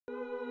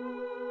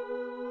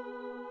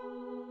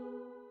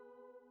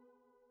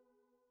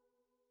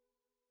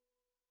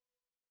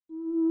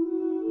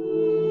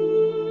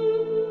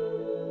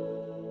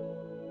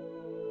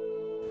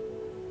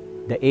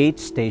The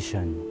eighth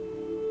station.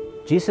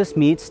 Jesus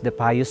meets the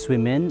pious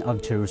women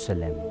of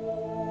Jerusalem.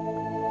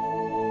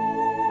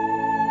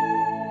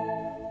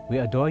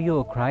 We adore you,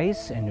 O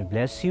Christ, and we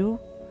bless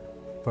you,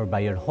 for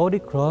by your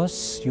holy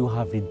cross you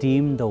have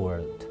redeemed the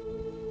world.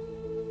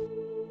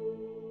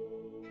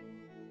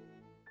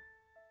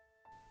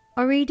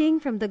 A reading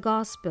from the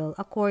Gospel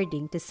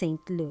according to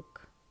St.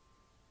 Luke.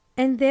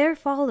 And there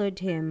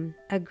followed him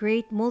a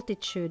great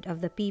multitude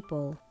of the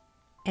people,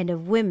 and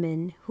of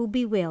women who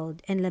bewailed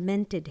and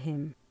lamented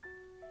him.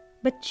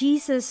 But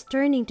Jesus,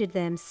 turning to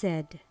them,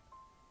 said,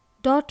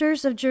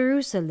 Daughters of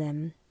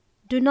Jerusalem,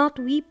 do not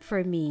weep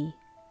for me,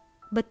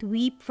 but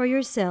weep for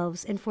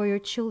yourselves and for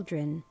your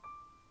children.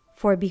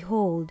 For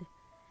behold,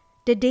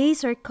 the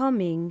days are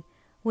coming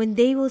when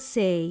they will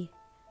say,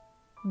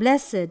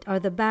 Blessed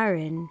are the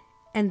barren,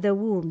 and the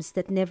wombs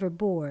that never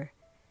bore,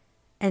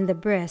 and the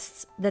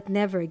breasts that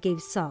never gave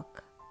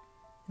suck.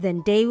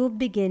 Then they will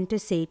begin to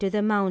say to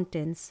the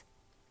mountains,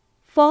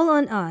 Fall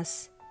on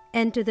us,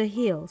 and to the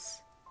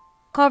hills,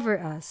 cover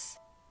us.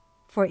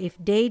 For if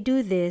they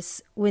do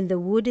this when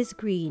the wood is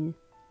green,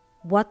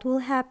 what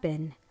will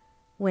happen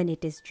when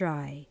it is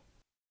dry?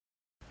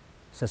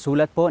 Sa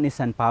sulat po ni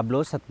San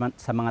Pablo sa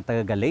mga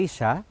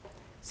taga-Galatia,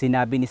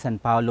 sinabi ni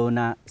San Pablo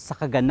na sa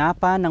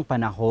kaganapan ng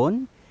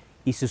panahon,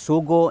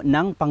 isusugo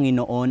ng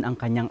Panginoon ang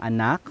kanyang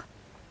anak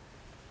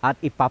at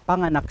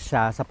ipapanganak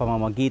siya sa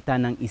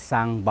pamamagitan ng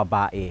isang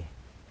babae,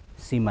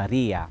 si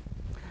Maria.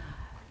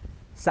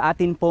 Sa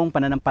atin pong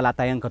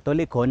pananampalatayang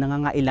Katoliko,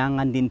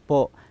 nangangailangan din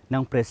po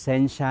ng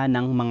presensya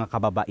ng mga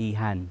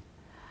kababaihan.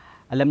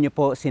 Alam niyo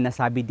po,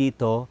 sinasabi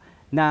dito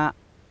na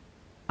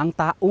ang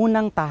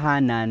taunang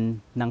tahanan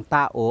ng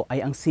tao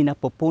ay ang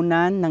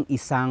sinapupunan ng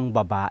isang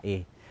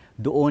babae.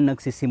 Doon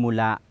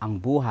nagsisimula ang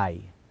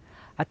buhay.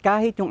 At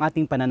kahit yung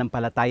ating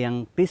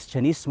pananampalatayang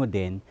Kristyanismo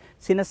din,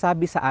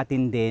 sinasabi sa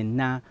atin din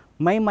na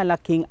may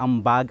malaking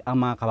ambag ang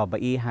mga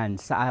kababaihan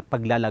sa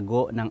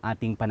paglalago ng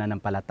ating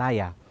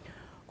pananampalataya.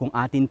 Kung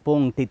atin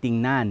pong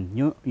titingnan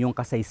yung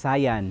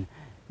kasaysayan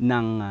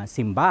ng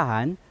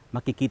simbahan,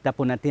 makikita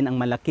po natin ang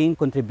malaking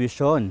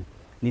kontribusyon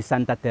ni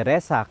Santa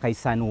Teresa kay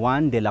San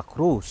Juan de la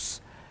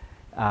Cruz,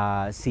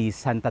 si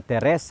Santa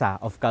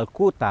Teresa of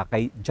Calcutta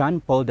kay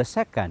John Paul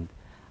II,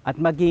 at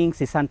maging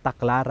si Santa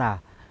Clara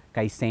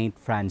kay Saint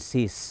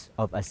Francis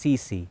of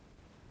Assisi.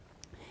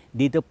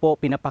 Dito po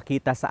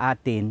pinapakita sa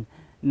atin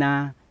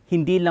na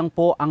hindi lang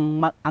po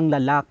ang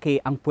lalaki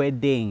ang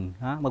pwedeng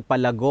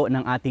magpalago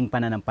ng ating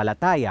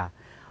pananampalataya.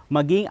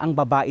 Maging ang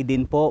babae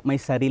din po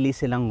may sarili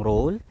silang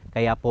role,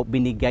 kaya po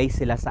binigay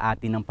sila sa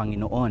atin ng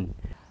Panginoon.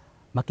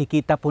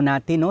 Makikita po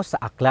natin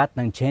sa aklat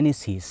ng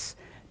Genesis,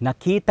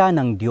 nakita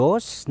ng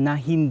Diyos na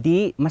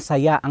hindi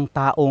masaya ang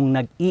taong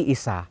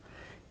nag-iisa,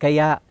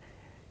 kaya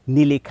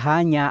nilikha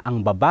niya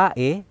ang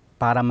babae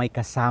para may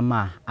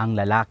kasama ang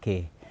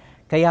lalaki.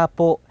 Kaya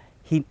po,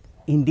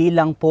 hindi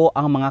lang po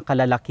ang mga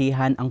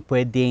kalalakihan ang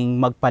pwedeng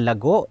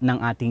magpalago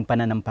ng ating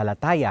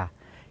pananampalataya,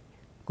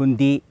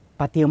 kundi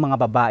pati yung mga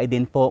babae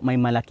din po may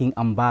malaking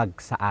ambag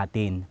sa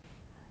atin.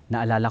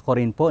 Naalala ko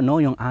rin po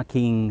yung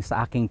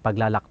sa aking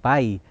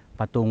paglalakbay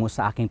patungo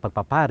sa aking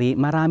pagpapari,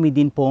 marami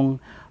din pong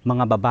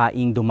mga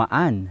babaeng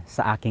dumaan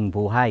sa aking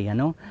buhay.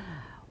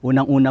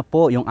 Unang-una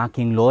po yung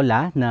aking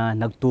lola na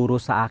nagturo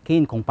sa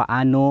akin kung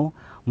paano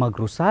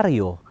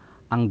magrosaryo,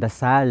 ang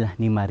dasal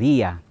ni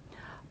Maria.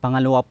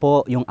 Pangalawa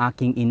po yung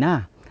aking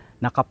ina,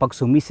 na kapag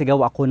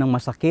sumisigaw ako ng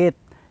masakit,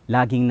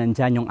 laging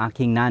nandyan yung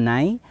aking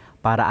nanay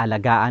para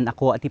alagaan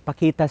ako at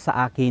ipakita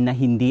sa akin na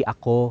hindi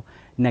ako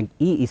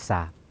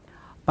nag-iisa.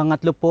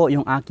 Pangatlo po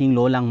yung aking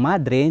lolang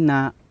madre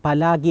na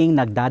palaging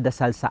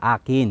nagdadasal sa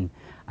akin.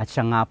 At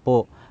siya nga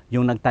po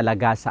yung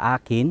nagtalaga sa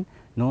akin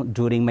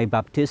during my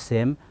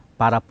baptism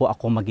para po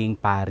ako maging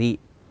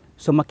pari.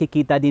 So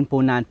makikita din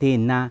po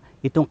natin na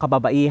itong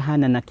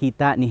kababaihan na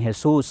nakita ni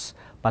Jesus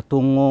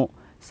patungo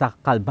sa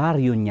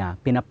kalbaryo niya,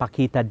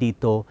 pinapakita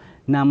dito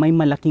na may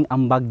malaking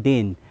ambag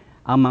din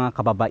ang mga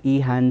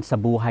kababaihan sa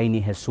buhay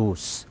ni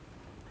Jesus.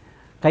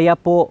 Kaya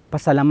po,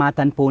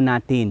 pasalamatan po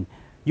natin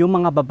yung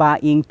mga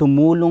babaeng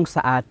tumulong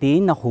sa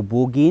atin na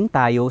hubugin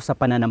tayo sa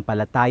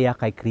pananampalataya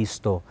kay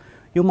Kristo.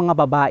 Yung mga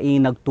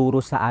babaeng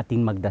nagturo sa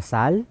ating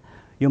magdasal,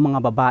 yung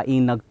mga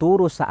babaeng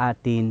nagturo sa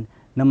atin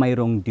na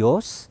mayroong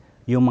Diyos,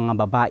 yung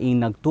mga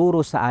babaeng nagturo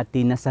sa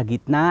atin na sa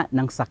gitna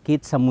ng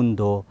sakit sa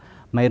mundo,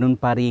 mayroon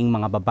pa ring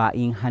mga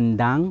babaeng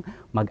handang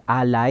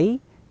mag-alay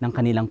ng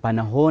kanilang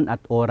panahon at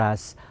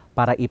oras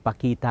para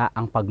ipakita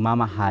ang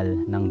pagmamahal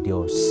ng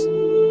Diyos.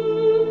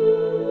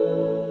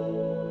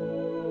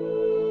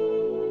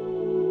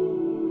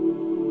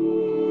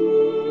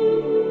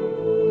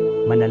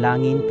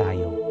 Manalangin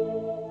tayo.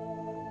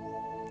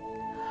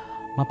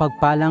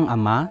 Mapagpalang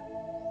Ama,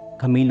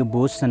 kami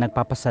lubos na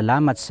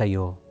nagpapasalamat sa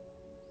iyo.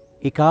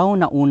 Ikaw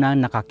na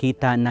unang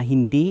nakakita na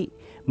hindi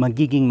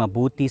magiging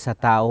mabuti sa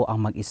tao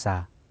ang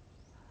mag-isa.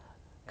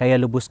 Kaya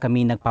lubos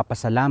kami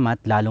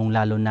nagpapasalamat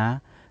lalong-lalo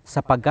na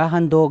sa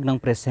paghahandog ng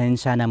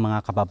presensya ng mga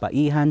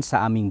kababaihan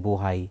sa aming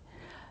buhay,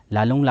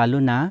 lalong-lalo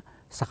na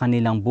sa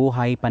kanilang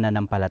buhay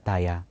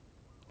pananampalataya.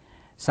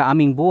 Sa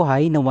aming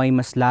buhay, naway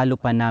mas lalo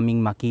pa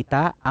naming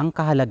makita ang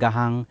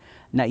kahalagahang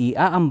na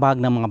iaambag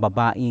ng mga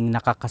babaeng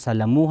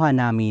nakakasalamuha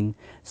namin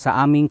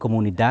sa aming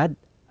komunidad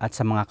at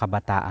sa mga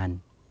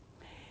kabataan.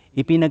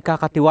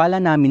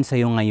 Ipinagkakatiwala namin sa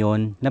iyo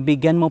ngayon na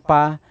bigyan mo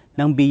pa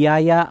ng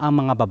biyaya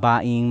ang mga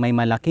babaeng may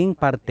malaking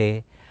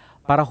parte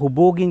para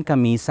hubugin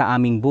kami sa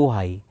aming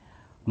buhay,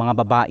 mga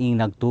babaeng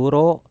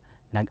nagturo,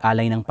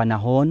 nag-alay ng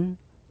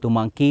panahon,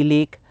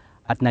 tumangkilik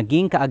at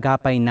naging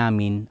kaagapay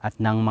namin at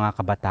ng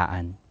mga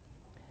kabataan.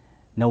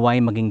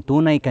 Naway maging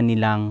tunay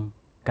kanilang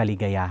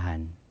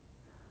kaligayahan.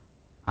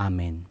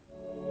 Amen.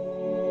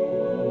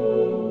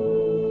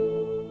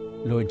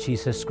 Lord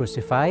Jesus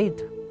crucified,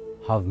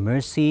 have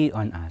mercy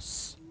on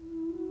us.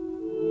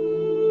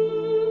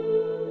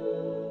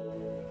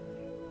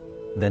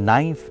 The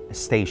ninth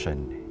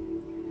station.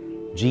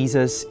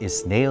 Jesus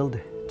is nailed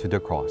to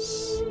the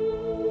cross.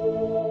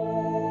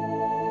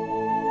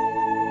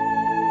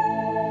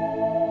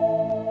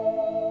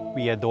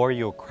 We adore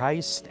you,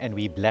 Christ, and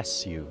we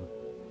bless you,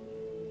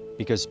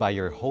 because by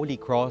your holy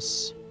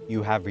cross,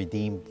 you have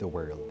redeemed the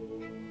world.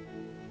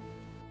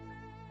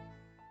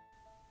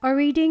 A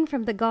reading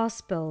from the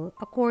Gospel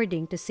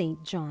according to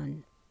St.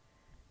 John.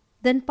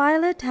 Then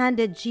Pilate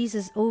handed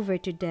Jesus over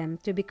to them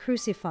to be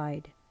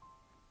crucified.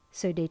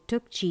 So they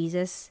took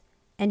Jesus,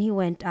 and he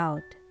went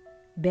out,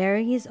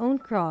 bearing his own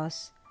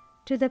cross,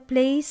 to the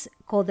place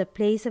called the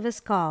place of a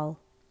skull,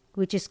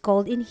 which is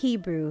called in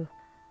Hebrew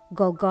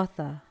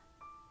Golgotha.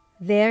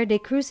 There they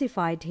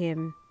crucified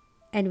him,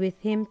 and with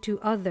him 2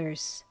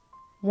 others,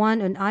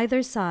 one on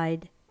either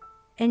side,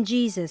 and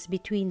Jesus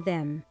between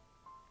them.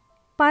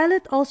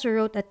 Pilate also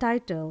wrote a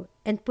title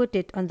and put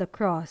it on the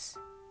cross.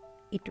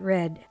 It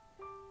read,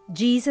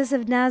 Jesus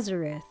of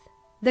Nazareth,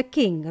 the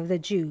King of the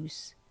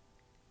Jews.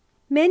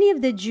 Many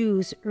of the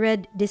Jews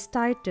read this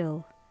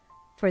title,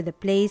 for the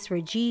place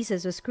where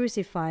Jesus was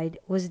crucified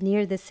was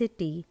near the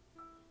city,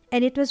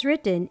 and it was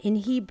written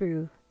in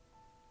Hebrew,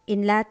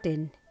 in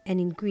Latin, and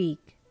in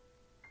Greek.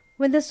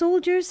 When the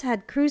soldiers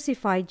had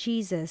crucified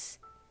Jesus,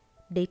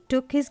 they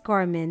took his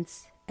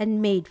garments and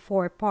made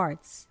 4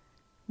 parts,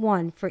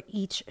 one for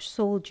each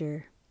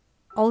soldier,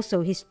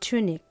 also his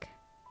tunic.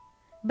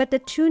 But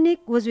the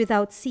tunic was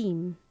without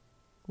seam,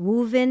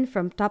 woven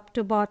from top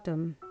to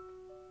bottom.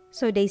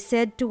 So they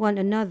said to one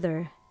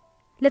another,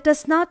 let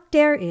us not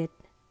tear it,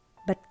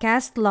 but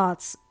cast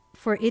lots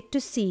for it to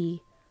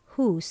see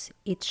whose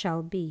it shall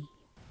be.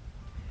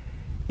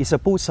 Isa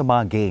po sa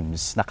mga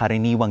games na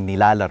karaniwang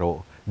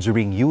nilalaro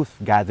during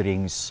youth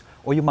gatherings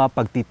o yung mga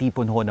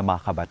pagtitipon ho ng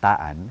mga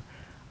kabataan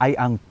ay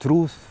ang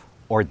truth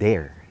or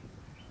dare.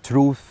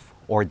 Truth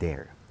or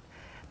dare.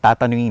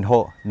 Tatanungin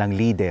ho ng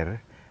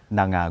leader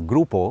ng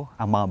grupo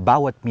ang mga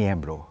bawat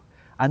miyembro,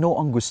 ano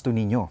ang gusto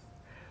ninyo?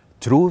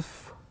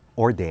 Truth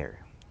or dare?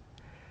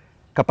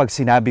 Kapag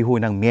sinabi ho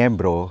ng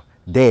miyembro,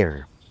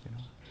 dare,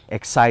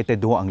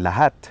 excited ho ang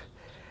lahat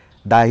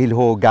dahil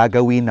ho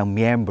gagawin ng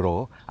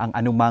miyembro ang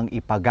anumang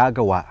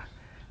ipagagawa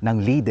ng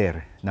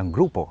leader ng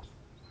grupo.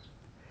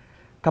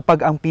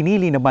 Kapag ang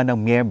pinili naman ng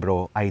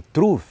miyembro ay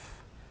truth,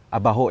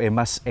 aba ho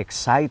mas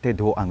excited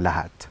ho ang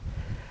lahat.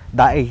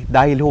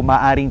 Dahil ho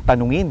maaring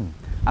tanungin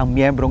ang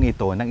miyembrong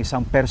ito ng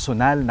isang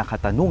personal na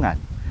katanungan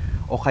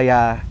o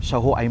kaya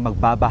siya ho ay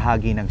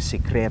magbabahagi ng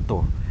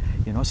sikreto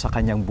sa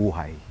kanyang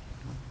buhay.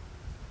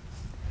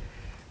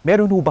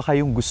 Meron ho ba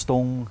kayong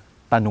gustong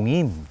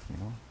tanungin?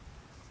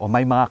 O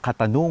may mga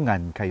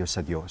katanungan kayo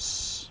sa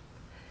Diyos?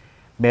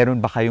 Meron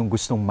ba kayong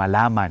gustong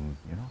malaman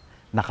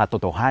na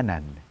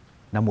katotohanan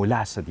na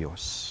mula sa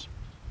Diyos?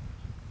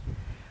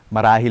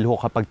 Marahil ho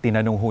kapag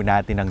tinanong ho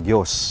natin ng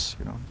Diyos,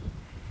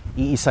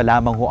 iisa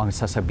lamang ho ang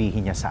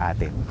sasabihin niya sa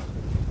atin.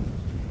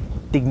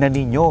 Tignan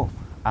ninyo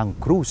ang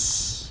krus.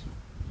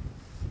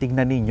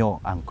 Tignan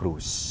ninyo ang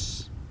krus.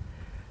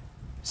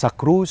 Sa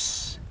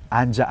krus,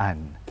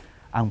 andyan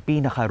ang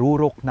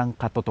pinakarurok ng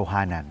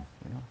katotohanan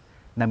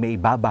na may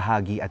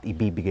ibabahagi at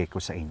ibibigay ko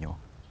sa inyo.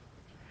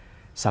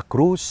 Sa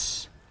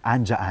krus,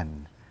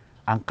 andyan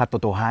ang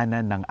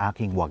katotohanan ng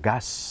aking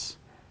wagas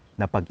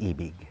na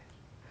pag-ibig.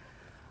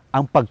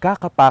 Ang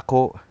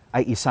pagkakapako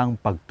ay isang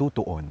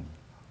pagtutuon,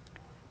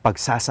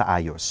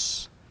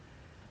 pagsasaayos,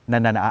 na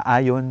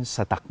nanaayon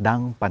sa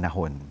takdang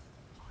panahon.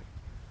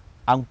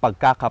 Ang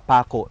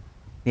pagkakapako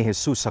ni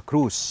Jesus sa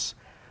krus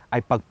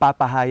ay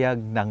pagpapahayag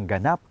ng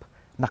ganap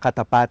na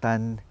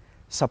katapatan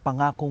sa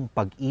pangakong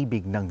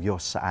pag-ibig ng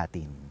Diyos sa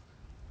atin.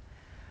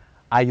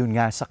 Ayon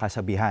nga sa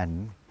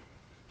kasabihan,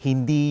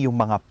 hindi yung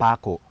mga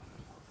pako,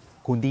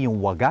 kundi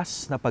yung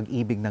wagas na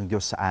pag-ibig ng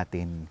Diyos sa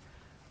atin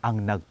ang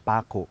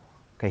nagpako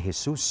kay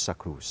Jesus sa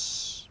krus.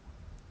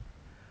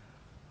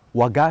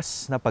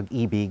 Wagas na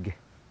pag-ibig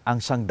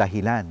ang siyang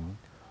dahilan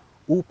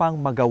upang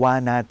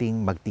magawa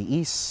nating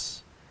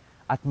magtiis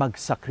at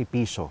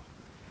magsakripisyo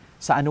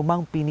sa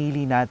anumang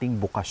pinili nating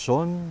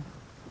bukasyon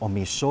o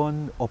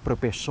misyon o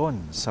propesyon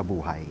sa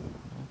buhay.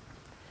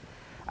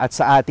 At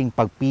sa ating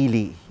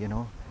pagpili,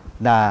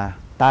 na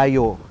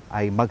tayo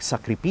ay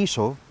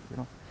magsakripisyo,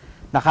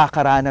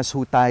 nakakaranas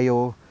ho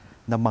tayo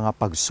ng mga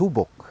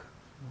pagsubok.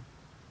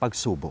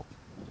 Pagsubok.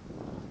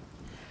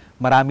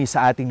 Marami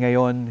sa atin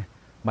ngayon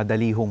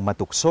madali hong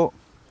matukso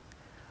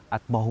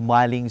at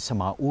mahumaling sa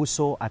mga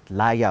uso at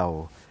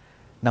layaw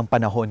ng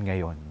panahon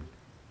ngayon.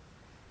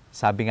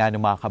 Sabi nga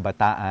ng mga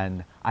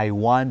kabataan, I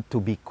want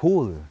to be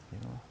cool.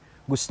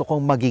 Gusto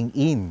kong maging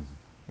in.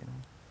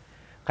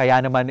 Kaya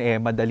naman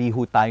madali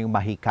ho tayong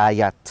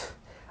mahikayat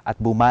at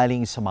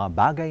bumaling sa mga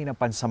bagay na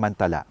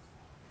pansamantala.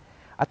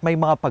 At may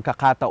mga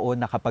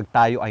pagkakataon na kapag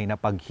tayo ay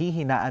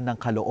napaghihinaan ng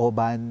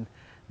kalooban,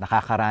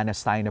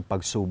 nakakaranas tayo ng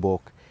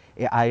pagsubok,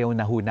 ayaw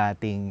na ho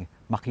nating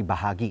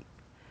makibahagi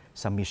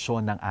sa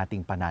misyon ng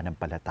ating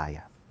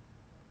pananampalataya.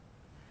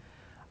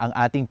 Ang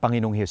ating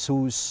Panginoong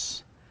Jesus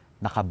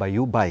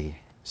nakabayubay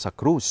sa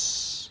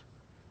krus,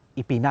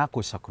 ipinako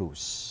sa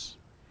krus.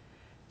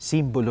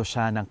 Simbolo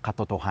siya ng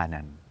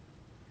katotohanan.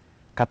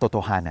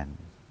 Katotohanan,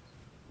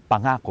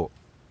 pangako,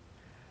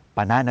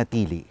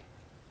 pananatili,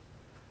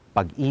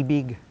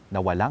 pag-ibig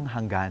na walang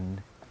hanggan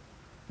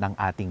ng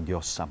ating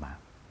Diyos Ama.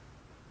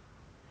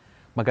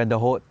 Maganda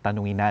ho,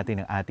 tanungin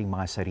natin ang ating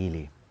mga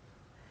sarili.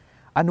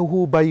 Ano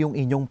ho ba yung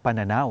inyong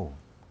pananaw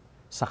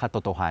sa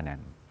katotohanan?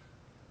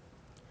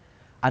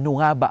 Ano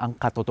nga ba ang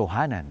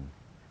katotohanan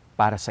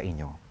para sa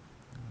inyo?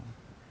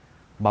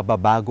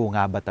 Mababago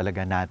nga ba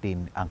talaga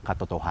natin ang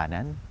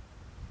katotohanan?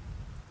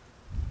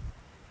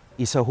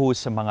 Isa ho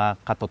sa mga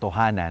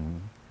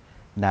katotohanan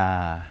na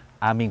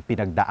aming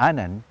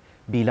pinagdaanan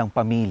bilang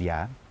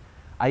pamilya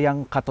ay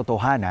ang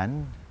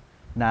katotohanan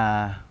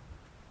na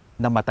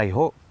namatay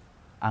ho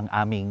ang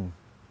aming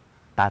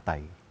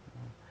tatay,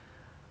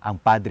 ang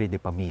padre de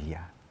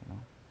pamilya.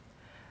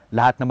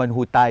 Lahat naman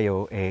ho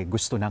tayo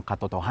gusto ng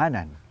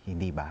katotohanan,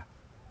 hindi ba?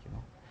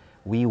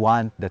 We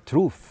want the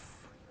truth.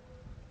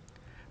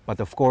 But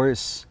of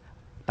course,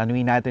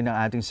 tanungin natin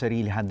ang ating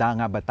sarili, handa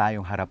nga ba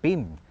tayong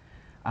harapin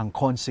ang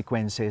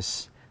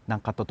consequences ng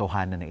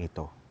katotohanan na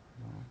ito?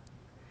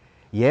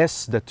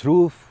 Yes, the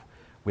truth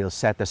will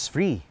set us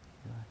free.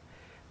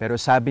 Pero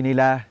sabi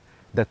nila,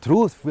 the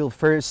truth will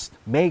first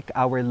make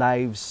our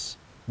lives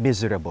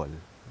miserable.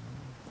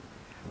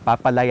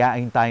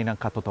 Papalayain tayo ng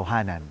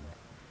katotohanan.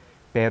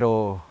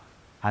 Pero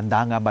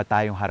handa nga ba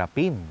tayong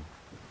harapin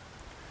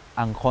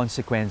ang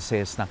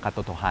consequences ng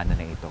katotohanan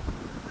na ito?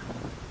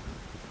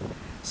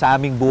 Sa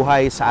aming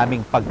buhay, sa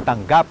aming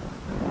pagtanggap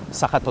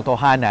sa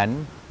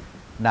katotohanan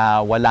na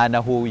wala na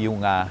ho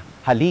yung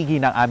haligi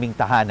ng aming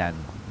tahanan.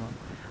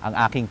 Ang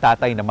aking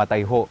tatay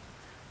namatay ho.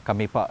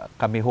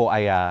 Kami ho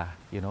ay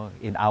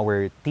in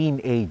our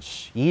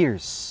teenage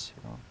years.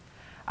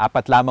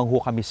 Apat lamang ho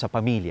kami sa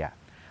pamilya.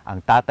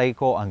 Ang tatay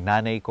ko, ang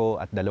nanay ko,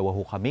 at dalawa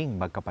ho kaming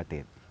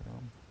magkapatid.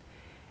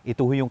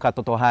 Ito ho yung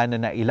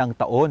katotohanan na ilang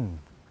taon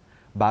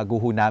bago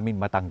ho namin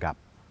matanggap.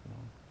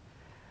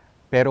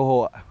 Pero ho,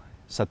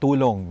 sa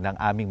tulong ng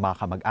aming mga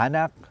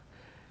kamag-anak,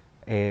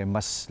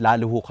 mas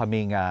lalo ho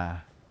kaming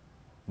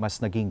mas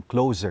naging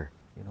closer,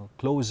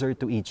 closer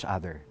to each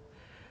other.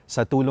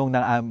 Sa tulong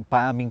ng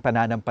aming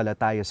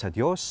pananampalataya sa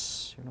Diyos,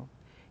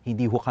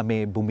 hindi ho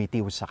kami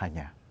bumitiw sa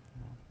Kanya.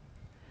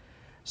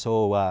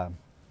 So,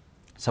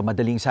 sa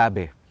madaling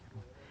sabi,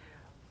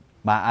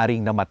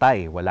 maaaring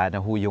namatay, wala na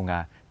ho yung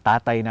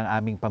tatay ng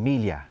aming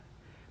pamilya,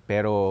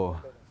 pero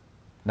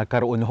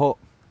nagkaroon ho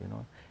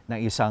ng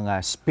isang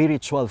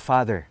spiritual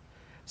father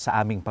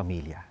sa aming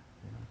pamilya.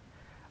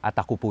 At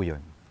ako po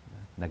yun,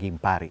 naging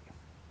pari.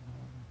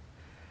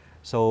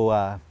 So,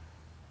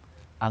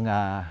 ang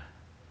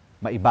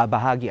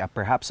maibabahagi at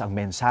perhaps ang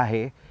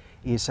mensahe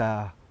is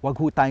wag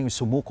ho tayong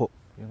sumuko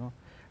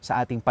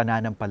sa ating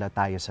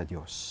pananampalataya sa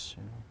Diyos.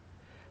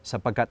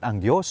 Sapagkat ang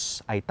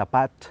Diyos ay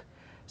tapat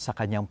sa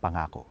Kanyang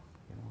pangako.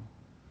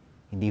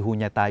 Hindi ho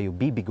niya tayo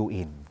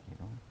bibiguin.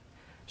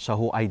 Siya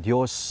ho ay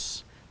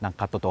Diyos ng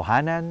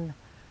katotohanan,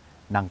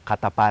 ng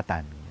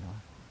katapatan.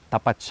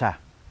 Tapat siya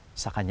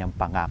sa Kanyang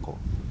pangako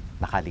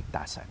na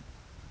kaligtasan.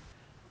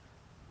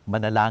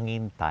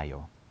 Manalangin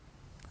tayo.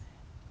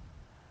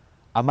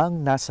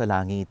 Amang nasa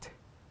langit,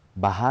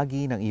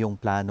 bahagi ng iyong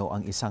plano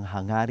ang isang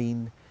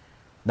hangarin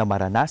na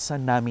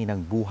maranasan namin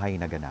ang buhay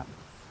na ganap.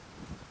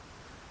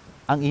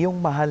 Ang iyong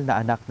mahal na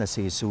anak na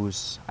si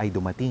Jesus ay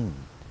dumating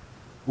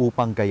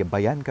upang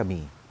gayabayan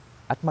kami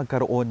at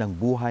magkaroon ng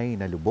buhay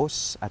na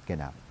lubos at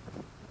ganap.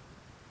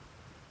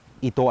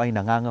 Ito ay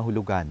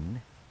nangangahulugan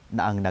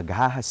na ang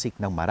naghahasik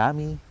ng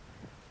marami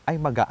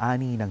ay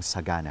mag-aani ng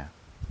sagana.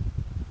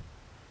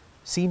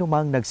 Sino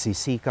mang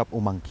nagsisikap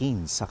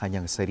umangkin sa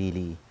kanyang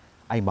sarili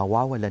ay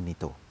mawawalan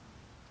nito.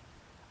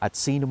 At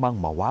sino mang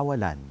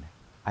mawawalan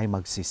ay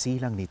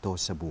magsisilang nito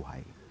sa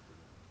buhay.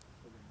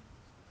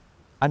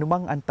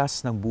 Anumang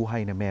antas ng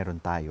buhay na meron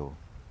tayo,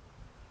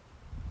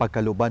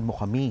 pagkaluban mo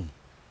kami,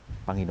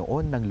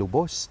 Panginoon, ng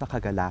lubos na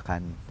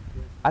kagalakan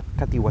at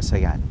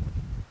katiwasayan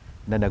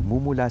na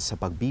nagmumula sa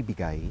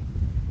pagbibigay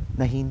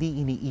na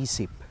hindi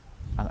iniisip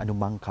ang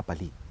anumang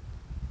kapalit.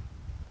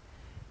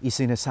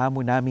 Isinasamo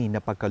namin na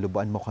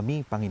pagkaluban mo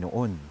kami,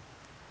 Panginoon,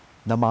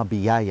 na mga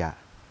biyaya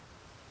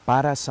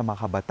para sa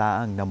mga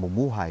kabataang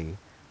namumuhay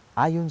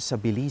ayon sa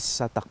bilis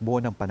sa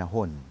takbo ng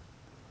panahon,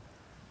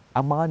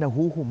 ang mga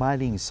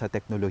nahuhumaling sa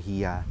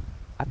teknolohiya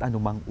at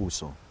anumang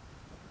uso.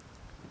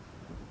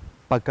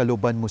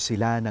 pagkalooban mo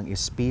sila ng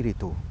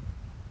Espiritu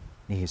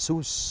ni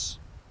Jesus,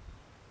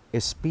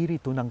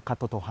 Espiritu ng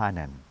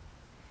katotohanan,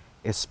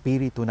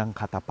 Espiritu ng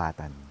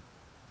katapatan.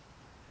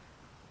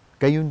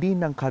 Gayon din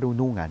ng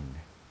karunungan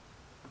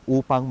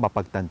upang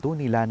mapagtanto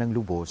nila ng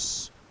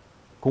lubos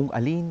kung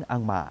alin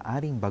ang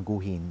maaaring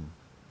baguhin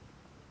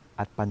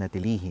at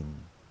panatilihin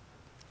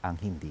ang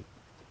hindi.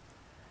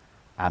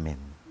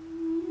 Amen.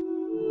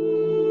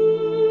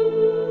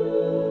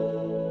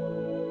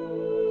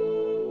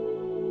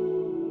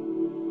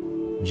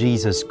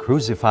 Jesus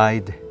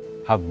crucified,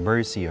 have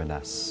mercy on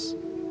us.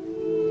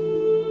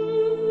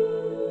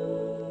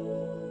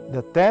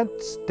 The 10th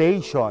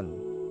station,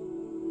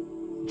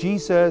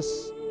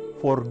 Jesus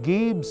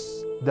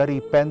forgives the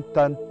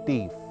repentant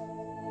thief.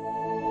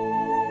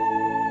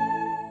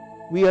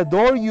 We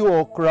adore you,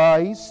 O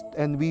Christ,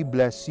 and we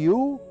bless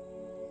you,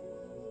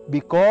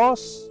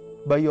 because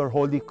by your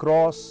holy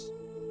cross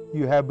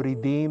you have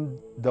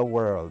redeemed the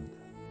world.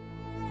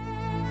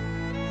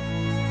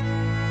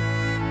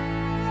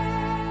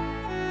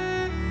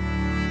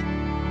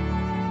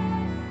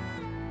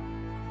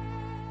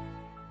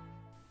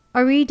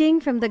 A reading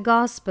from the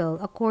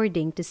Gospel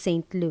according to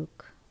St.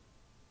 Luke.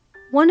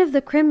 One of the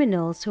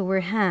criminals who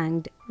were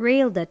hanged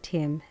railed at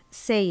him,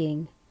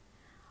 saying,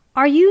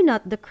 "Are you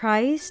not the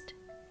Christ?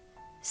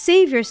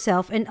 Save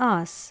yourself and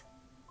us."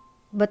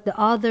 But the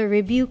other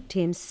rebuked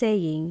him,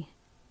 saying,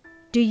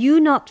 "Do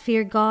you not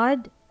fear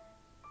God,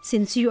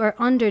 since you are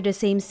under the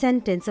same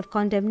sentence of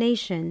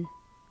condemnation?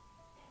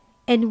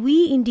 And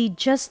we indeed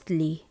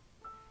justly,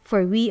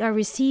 for we are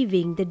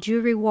receiving the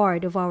due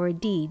reward of our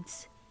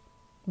deeds.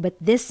 But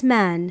this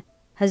man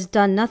has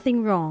done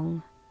nothing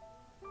wrong."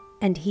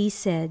 And he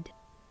said,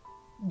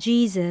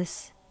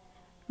 "Jesus,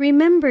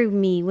 remember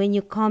me when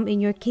you come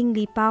in your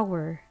kingly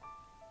power."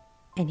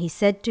 And he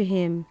said to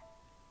him,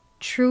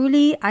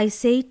 "Truly I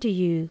say to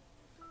you,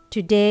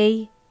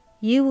 today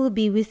you will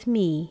be with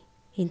me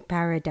in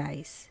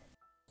paradise."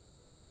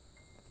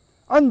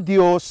 Ang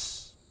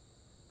Diyos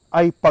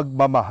ay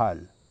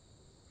pagmamahal.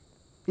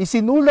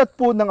 Isinulat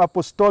po ng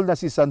apostol na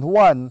si San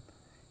Juan,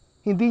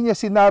 hindi niya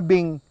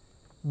sinabing,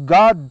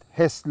 God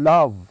has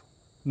love,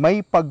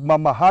 may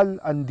pagmamahal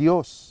ang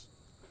Diyos.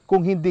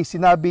 Kung hindi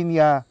sinabi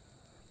niya,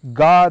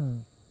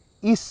 God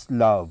is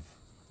love.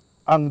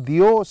 Ang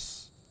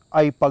Diyos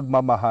ay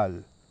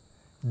pagmamahal.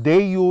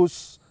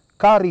 Deus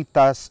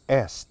caritas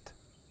est.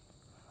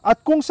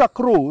 At kung sa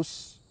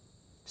krus,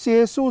 si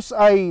Jesus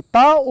ay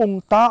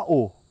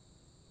taong-tao,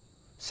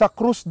 sa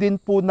krus din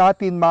po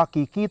natin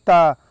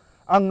makikita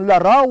ang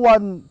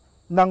larawan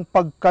ng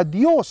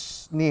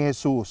pagkadiyos ni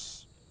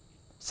Jesus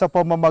sa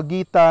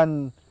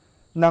pamamagitan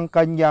ng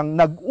kanyang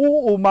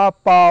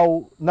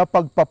nag-uumapaw na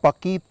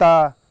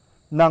pagpapakita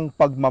ng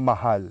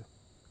pagmamahal.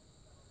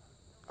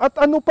 At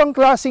ano pang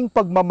klaseng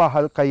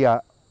pagmamahal kaya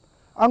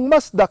ang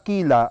mas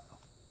dakila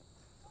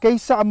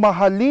kaysa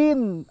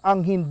mahalin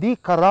ang hindi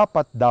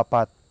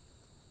karapat-dapat?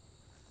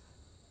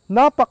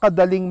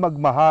 Napakadaling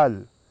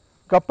magmahal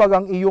kapag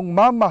ang iyong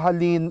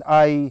mamahalin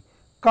ay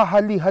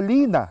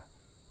kahali-halina,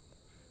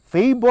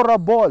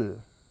 favorable,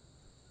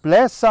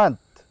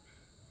 pleasant.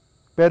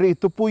 Pero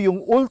ito po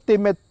yung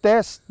ultimate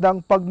test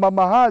ng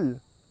pagmamahal,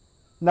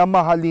 na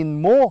mahalin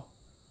mo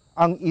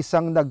ang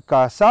isang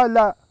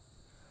nagkasala,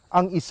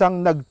 ang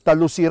isang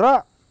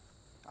nagtalusira,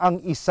 ang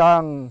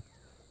isang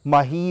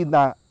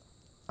mahina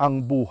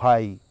ang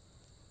buhay.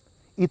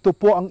 Ito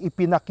po ang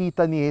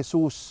ipinakita ni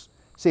Jesus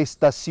sa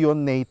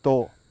estasyon na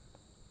ito.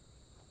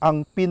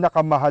 Ang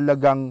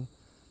pinakamahalagang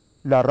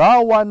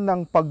larawan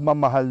ng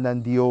pagmamahal ng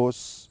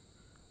Diyos,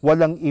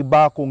 walang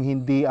iba kung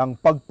hindi ang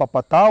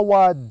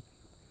pagpapatawad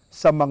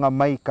sa mga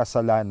may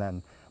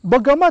kasalanan.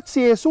 Bagamat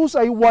si Jesus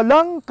ay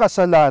walang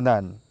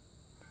kasalanan,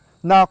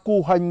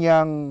 nakuha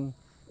niyang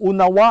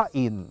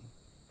unawain,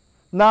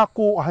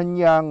 nakuha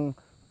niyang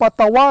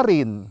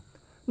patawarin,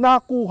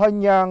 nakuha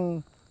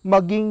niyang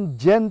maging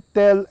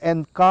gentle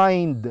and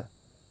kind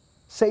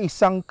sa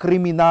isang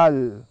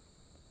kriminal,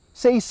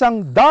 sa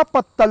isang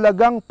dapat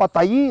talagang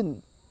patayin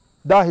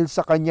dahil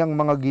sa kanyang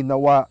mga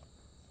ginawa.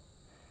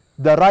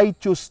 The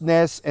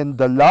righteousness and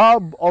the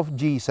love of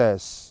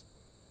Jesus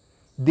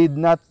did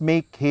not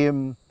make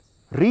him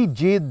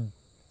rigid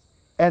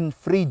and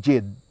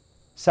frigid.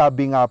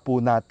 Sabi nga po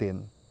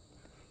natin,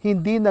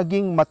 hindi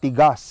naging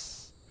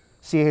matigas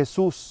si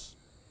Jesus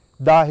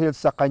dahil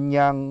sa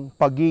kanyang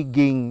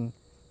pagiging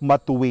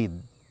matuwid.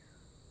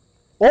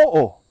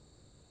 Oo,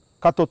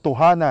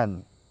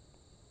 katotohanan,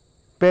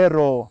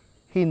 pero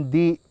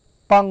hindi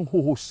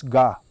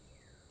panghuhusga.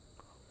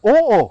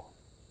 Oo,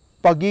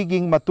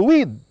 pagiging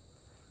matuwid,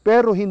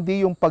 pero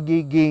hindi yung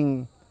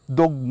pagiging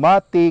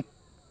dogmatic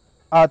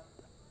at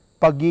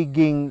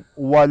pagiging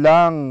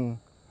walang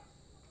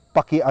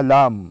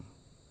pakialam.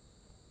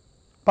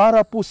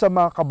 Para po sa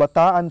mga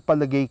kabataan,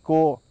 palagay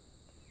ko,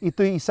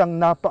 ito'y isang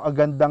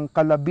napakagandang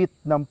kalabit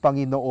ng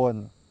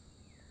Panginoon.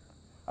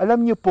 Alam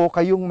niyo po,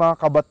 kayong mga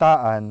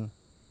kabataan,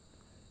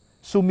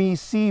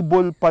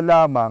 sumisibol pa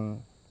lamang,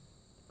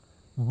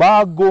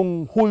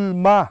 bagong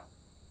hulma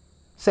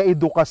sa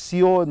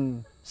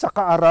edukasyon, sa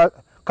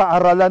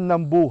kaaralan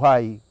ng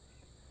buhay.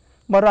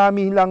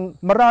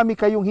 Marami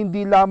kayong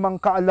hindi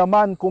lamang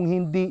kaalaman kung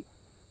hindi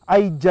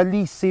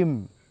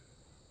idealism.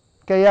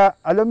 Kaya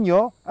alam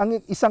nyo, ang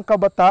isang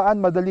kabataan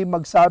madali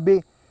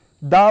magsabi,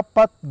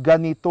 dapat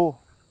ganito,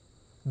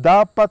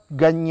 dapat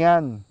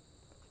ganyan,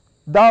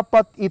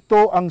 dapat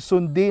ito ang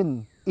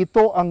sundin,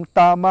 ito ang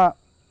tama.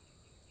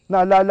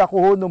 Naalala ko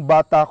ho, nung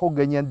bata ko,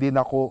 ganyan din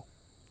ako.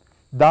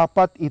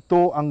 Dapat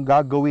ito ang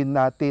gagawin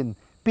natin.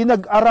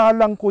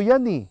 Pinag-aralan ko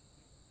yan eh.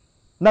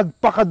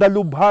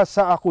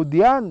 Nagpakadalubhasa ako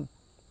diyan.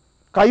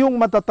 Kayong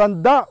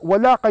matatanda,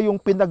 wala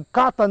kayong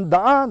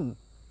pinagkatandaan.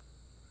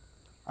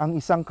 Ang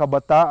isang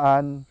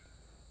kabataan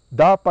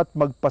dapat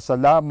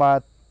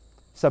magpasalamat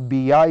sa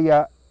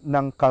biyaya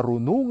ng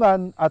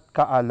karunungan at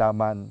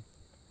kaalaman.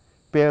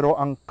 Pero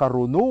ang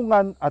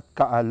karunungan at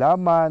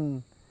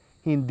kaalaman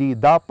hindi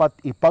dapat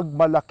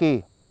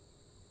ipagmalaki,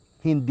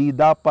 hindi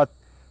dapat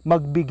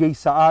magbigay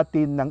sa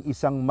atin ng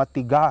isang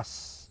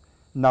matigas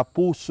na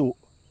puso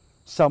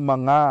sa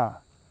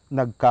mga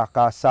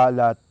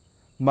nagkakasalat,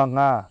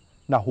 mga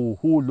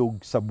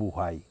nahuhulog sa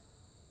buhay.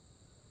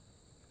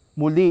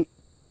 Muli,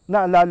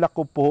 naalala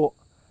ko po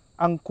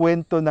ang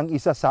kwento ng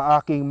isa sa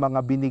aking mga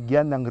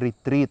binigyan ng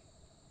retreat.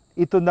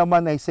 Ito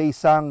naman ay sa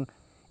isang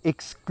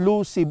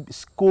exclusive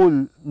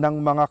school ng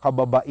mga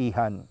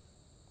kababaihan.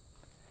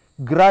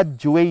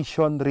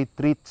 Graduation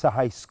retreat sa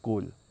high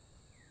school.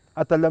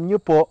 At alam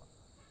niyo po,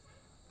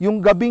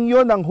 yung gabing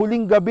yon ang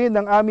huling gabi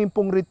ng aming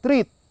pong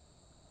retreat.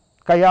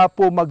 Kaya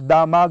po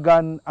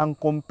magdamagan ang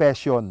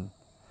confession.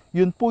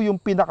 Yun po yung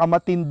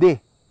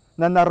pinakamatindi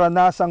na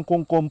naranasan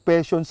kong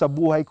confession sa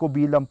buhay ko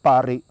bilang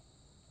pari.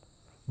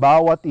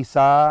 Bawat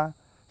isa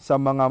sa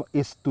mga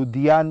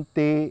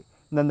estudyante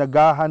na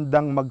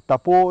naghahandang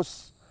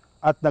magtapos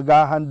at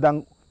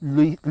naghahandang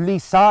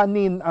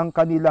lisanin ang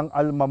kanilang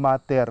alma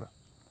mater,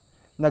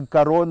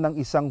 nagkaroon ng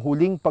isang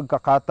huling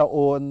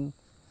pagkakataon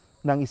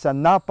ng isang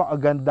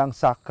napakagandang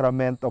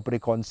sacrament of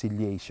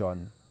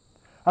reconciliation.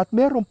 At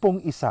meron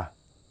pong isa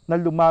na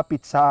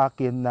lumapit sa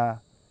akin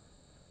na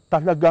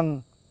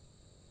talagang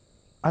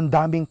ang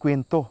daming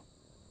kwento.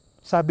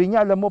 Sabi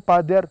niya, alam mo,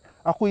 Father,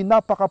 ako'y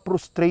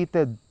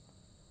napaka-frustrated.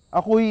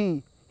 Ako'y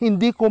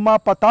hindi ko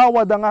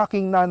mapatawad ang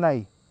aking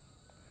nanay.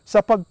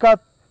 Sapagkat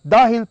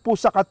dahil po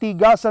sa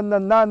katigasan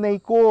ng nanay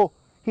ko,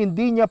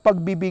 hindi niya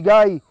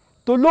pagbibigay,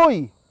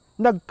 tuloy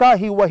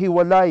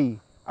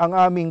nagkahiwa-hiwalay ang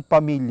aming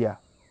pamilya.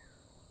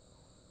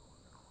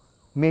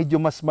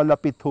 Medyo mas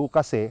malapit ho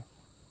kasi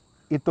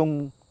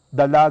itong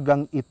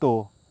dalagang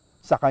ito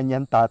sa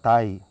kanyang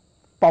tatay.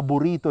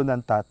 Paborito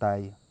ng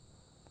tatay.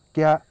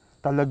 Kaya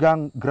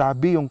talagang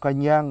grabe yung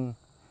kanyang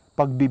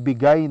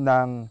pagbibigay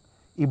ng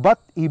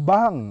iba't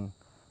ibang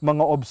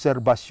mga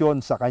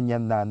obserbasyon sa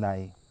kanyang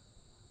nanay.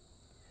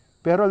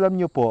 Pero alam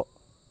niyo po,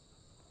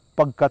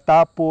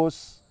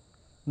 pagkatapos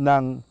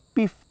ng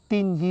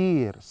 15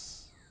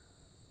 years,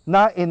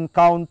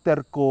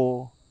 na-encounter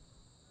ko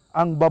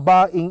ang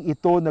babaeng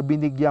ito na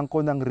binigyan ko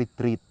ng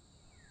retreat.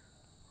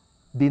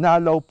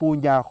 Dinalaw po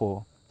niya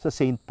ako sa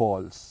St.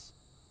 Paul's.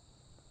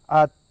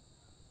 At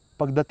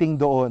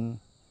pagdating doon,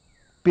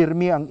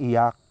 pirmi ang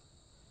iyak.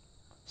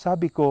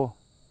 Sabi ko,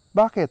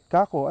 bakit,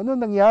 Kako? Ano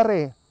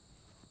nangyari?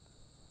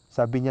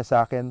 Sabi niya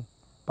sa akin,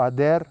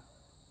 Father,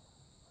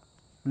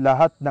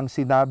 lahat ng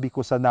sinabi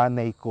ko sa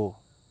nanay ko,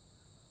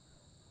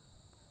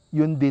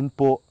 yun din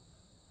po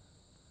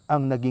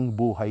ang naging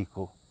buhay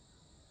ko.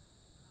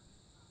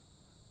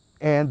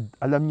 And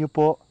alam niyo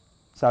po,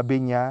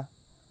 sabi niya,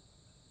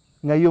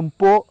 ngayon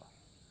po,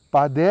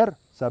 Father,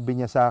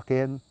 sabi niya sa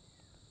akin,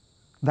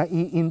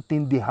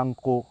 naiintindihan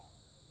ko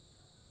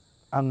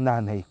ang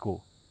nanay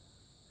ko.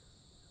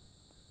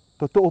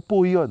 Totoo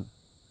po yun.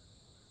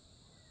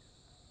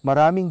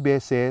 Maraming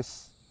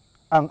beses,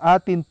 ang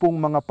atin pong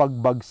mga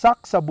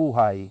pagbagsak sa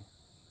buhay,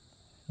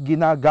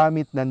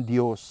 ginagamit ng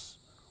Diyos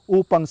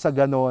upang sa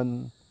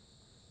ganon,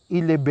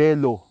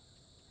 ilebelo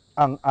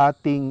ang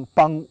ating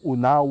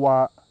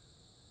pangunawa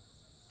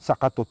sa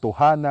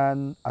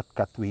katotohanan at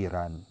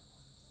katwiran.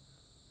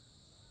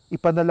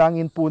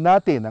 Ipanalangin po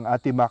natin ang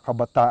ating mga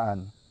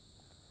kabataan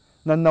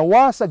na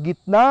nawa sa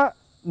gitna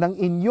ng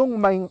inyong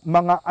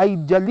mga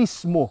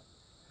idealismo,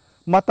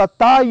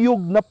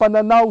 matatayog na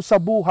pananaw sa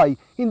buhay.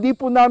 Hindi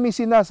po namin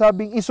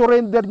sinasabing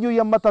isurrender nyo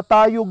yung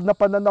matatayog na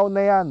pananaw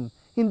na yan.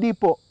 Hindi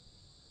po.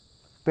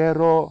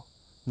 Pero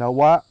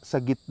nawa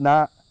sa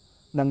gitna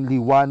ng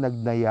liwanag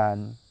na yan,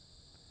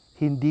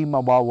 hindi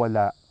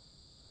mawawala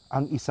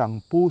ang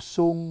isang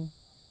pusong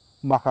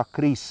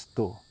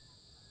makakristo.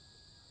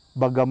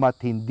 Bagamat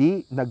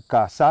hindi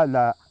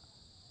nagkasala,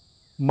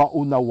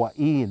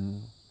 maunawain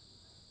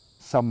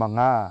sa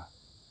mga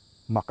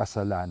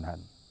makasalanan.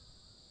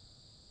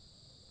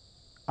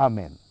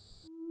 Amen.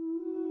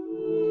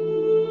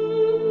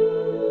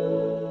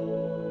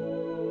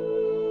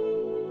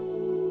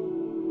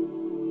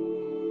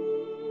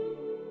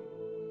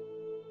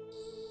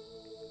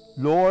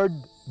 Lord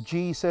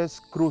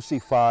Jesus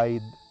crucified,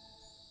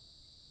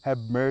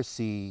 have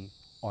mercy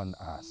on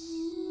us.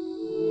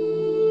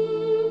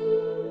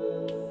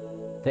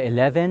 The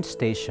 11th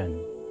station.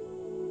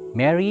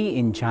 Mary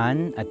and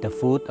John at the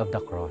foot of the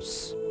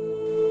cross.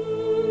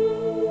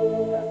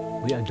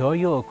 We adore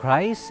you, O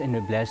Christ, and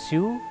we bless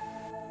you,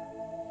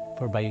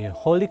 for by your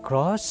holy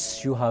cross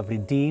you have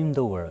redeemed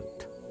the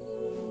world.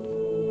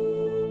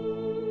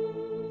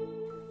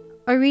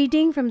 A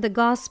reading from the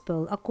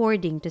Gospel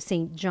according to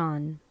St.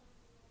 John.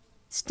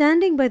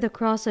 Standing by the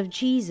cross of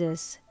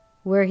Jesus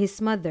were his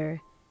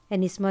mother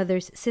and his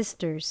mother's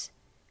sisters,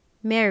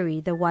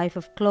 Mary the wife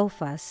of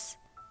Clophas,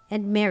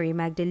 and Mary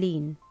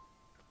Magdalene.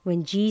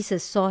 When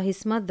Jesus saw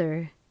his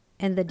mother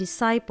and the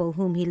disciple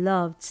whom he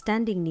loved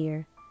standing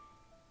near,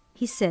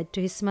 he said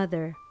to his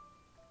mother,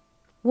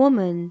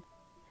 "Woman,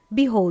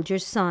 behold your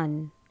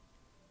son."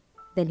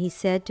 Then he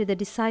said to the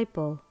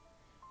disciple,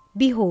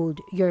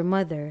 "Behold your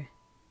mother."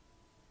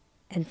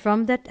 And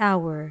from that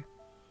hour,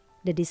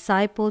 the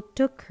disciple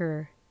took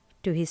her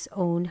to his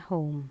own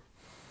home.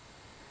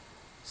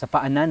 Sa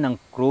paanan ng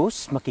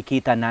krus,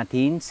 makikita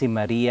natin si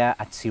Maria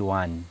at si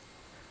Juan.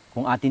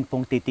 Kung atin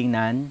pong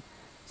titingnan,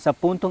 sa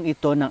puntong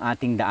ito ng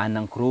ating daan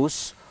ng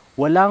krus,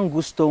 walang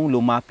gustong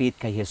lumapit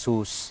kay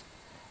Jesus.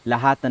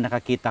 Lahat na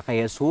nakakita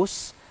kay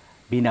Jesus,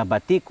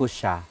 binabatiko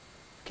siya,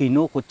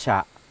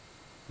 kinukutya,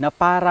 na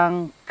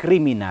parang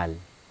kriminal.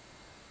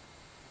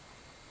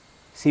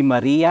 Si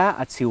Maria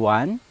at si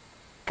Juan,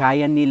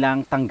 kaya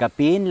nilang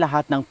tanggapin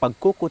lahat ng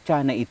pagkukutya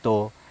na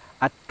ito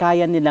at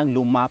kaya nilang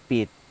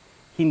lumapit,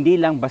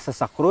 hindi lang basta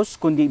sa krus,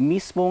 kundi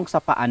mismong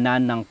sa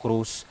paanan ng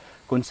krus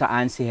kung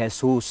saan si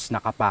Jesus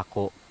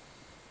nakapako.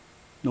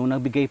 Noong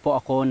nagbigay po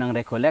ako ng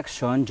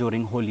recollection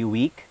during Holy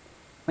Week,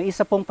 may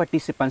isa pong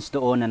participants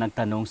doon na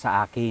nagtanong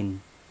sa akin,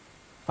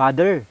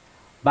 "Father,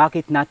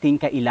 bakit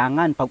natin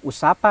kailangan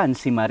pag-usapan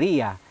si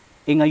Maria?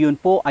 Ngayon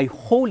po ay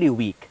Holy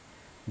Week.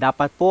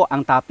 Dapat po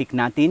ang topic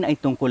natin ay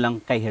tungkol lang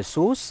kay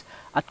Jesus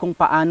at kung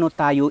paano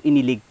tayo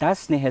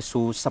iniligtas ni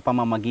Jesus sa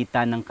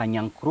pamamagitan ng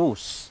kanyang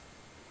krus.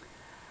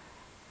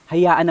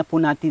 Hayaan na po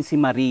natin si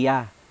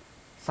Maria.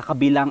 Sa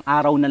kabilang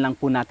araw na lang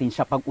po natin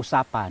siya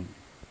pag-usapan."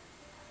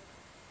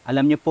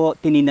 Alam niyo po,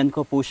 tininan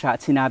ko po siya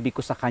at sinabi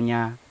ko sa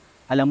kanya,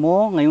 "Alam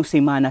mo, ngayong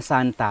Semana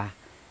Santa,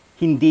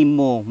 hindi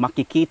mo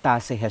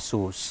makikita si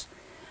Jesus.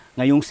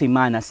 Ngayong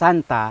Semana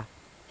Santa,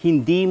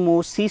 hindi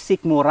mo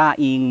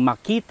sisikmuraing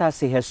makita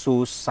si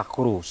Jesus sa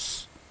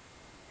krus.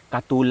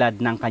 Katulad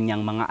ng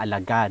kanyang mga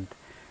alagad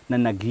na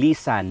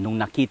naglisan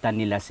nung nakita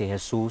nila si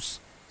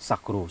Jesus sa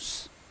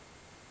krus."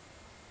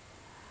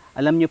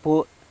 Alam niyo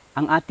po,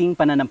 ang ating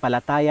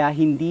pananampalataya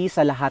hindi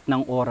sa lahat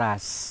ng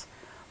oras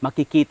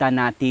makikita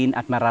natin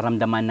at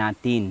mararamdaman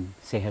natin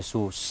si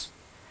Jesus.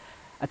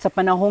 At sa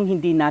panahong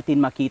hindi natin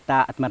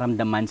makita at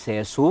maramdaman si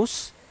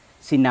Jesus,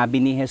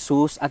 sinabi ni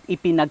Jesus at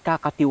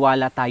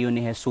ipinagkakatiwala tayo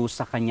ni Jesus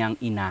sa kanyang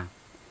ina.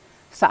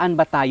 Saan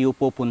ba tayo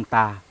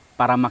pupunta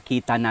para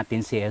makita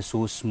natin si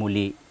Jesus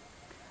muli?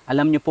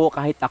 Alam niyo po,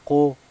 kahit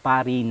ako,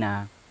 pari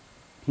na,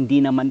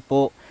 hindi naman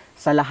po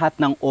sa lahat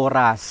ng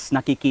oras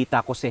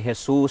nakikita ko si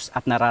Jesus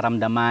at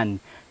nararamdaman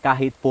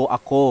kahit po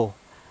ako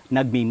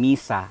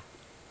nagmimisa.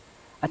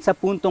 At sa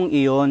puntong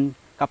iyon,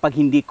 kapag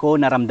hindi ko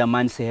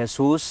naramdaman si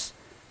Jesus,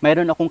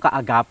 mayroon akong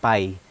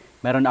kaagapay,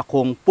 mayroon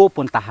akong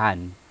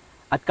pupuntahan.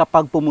 At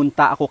kapag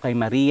pumunta ako kay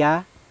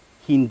Maria,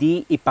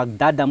 hindi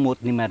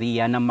ipagdadamot ni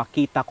Maria na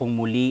makita kong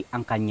muli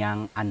ang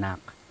kanyang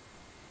anak.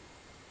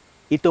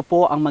 Ito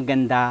po ang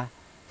maganda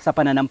sa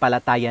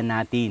pananampalataya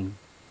natin.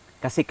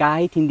 Kasi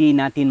kahit hindi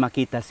natin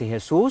makita si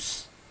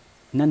Jesus,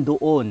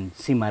 nandoon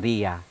si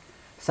Maria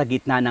sa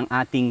gitna ng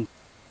ating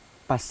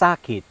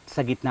pasakit,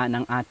 sa gitna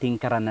ng ating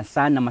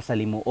karanasan na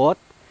masalimuot,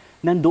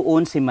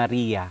 nandoon si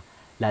Maria,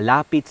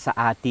 lalapit sa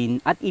atin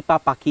at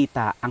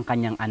ipapakita ang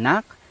kanyang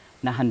anak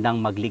na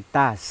handang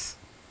magligtas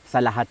sa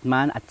lahat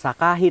man at sa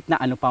kahit na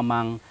ano pa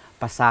mang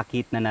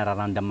pasakit na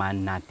nararamdaman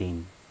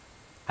natin.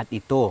 At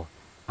ito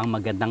ang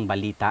magandang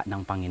balita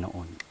ng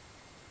Panginoon.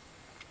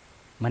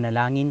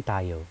 Manalangin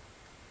tayo.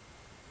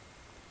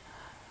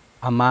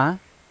 Ama,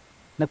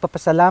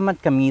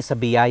 nagpapasalamat kami sa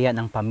biyaya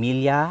ng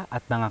pamilya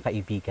at mga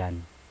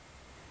kaibigan.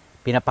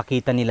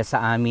 Pinapakita nila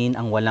sa amin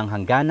ang walang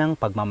hangganang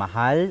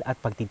pagmamahal at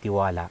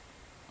pagtitiwala.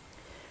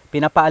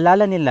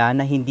 Pinapaalala nila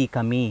na hindi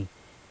kami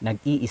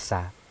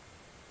nag-iisa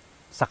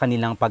sa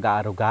kanilang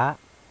pag-aaruga,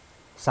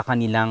 sa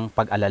kanilang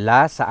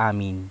pag-alala sa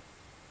amin,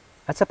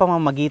 at sa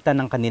pamamagitan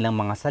ng kanilang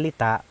mga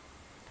salita,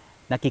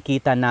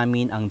 nakikita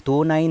namin ang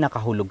tunay na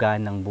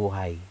kahulugan ng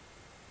buhay.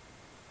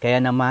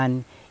 Kaya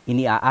naman,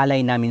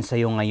 iniaalay namin sa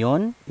iyo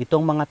ngayon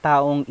itong mga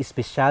taong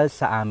espesyal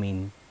sa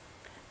amin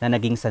na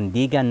naging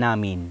sandigan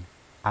namin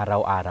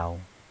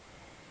araw-araw.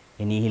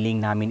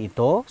 Inihiling namin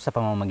ito sa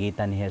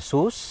pamamagitan ni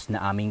Jesus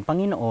na aming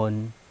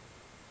Panginoon.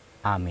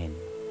 Amen.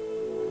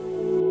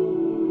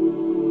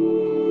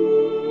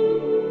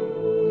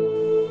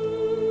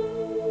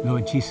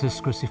 Lord Jesus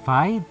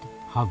crucified,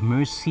 have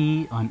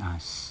mercy on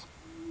us.